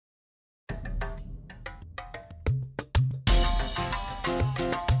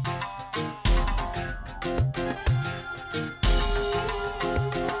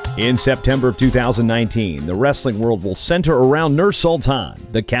In September of 2019, the wrestling world will center around Nur-Sultan,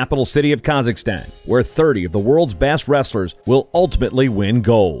 the capital city of Kazakhstan, where 30 of the world's best wrestlers will ultimately win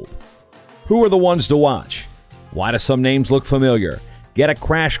gold. Who are the ones to watch? Why do some names look familiar? Get a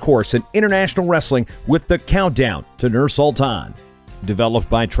crash course in international wrestling with the Countdown to Nur-Sultan.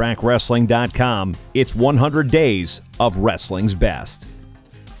 Developed by TrackWrestling.com, it's 100 days of wrestling's best.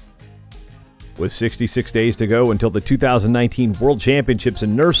 With 66 days to go until the 2019 World Championships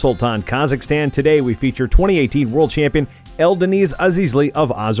in Nur-Sultan, Kazakhstan, today we feature 2018 World Champion Eldaniz Azizli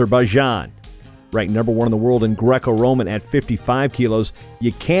of Azerbaijan. Ranked number 1 in the world in Greco-Roman at 55 kilos,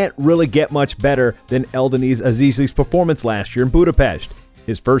 you can't really get much better than Eldaniz Azizli's performance last year in Budapest.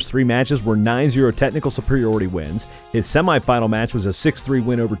 His first 3 matches were 9-0 technical superiority wins. His semifinal match was a 6-3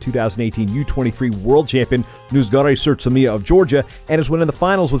 win over 2018 U23 World Champion Nuzgare Surtsumia of Georgia, and his win in the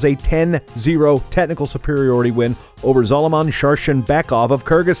finals was a 10-0 technical superiority win over Zalman Sharshenbekov of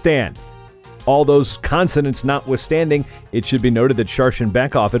Kyrgyzstan. All those consonants notwithstanding, it should be noted that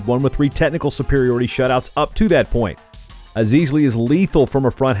Sharshenbekov had won with 3 technical superiority shutouts up to that point. Azizli is lethal from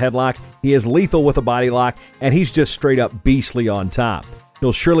a front headlock, he is lethal with a body lock, and he's just straight up beastly on top.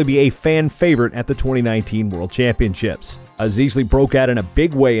 He'll surely be a fan favorite at the 2019 World Championships. Azizli broke out in a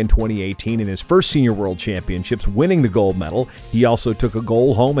big way in 2018 in his first Senior World Championships, winning the gold medal. He also took a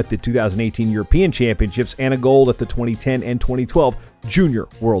gold home at the 2018 European Championships and a gold at the 2010 and 2012 Junior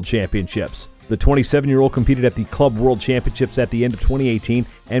World Championships. The 27-year-old competed at the Club World Championships at the end of 2018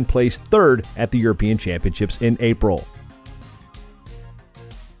 and placed 3rd at the European Championships in April.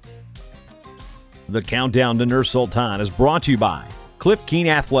 The Countdown to Nur-Sultan is brought to you by Cliff Keen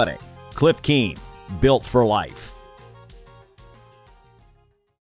Athletic. Cliff Keen, built for life.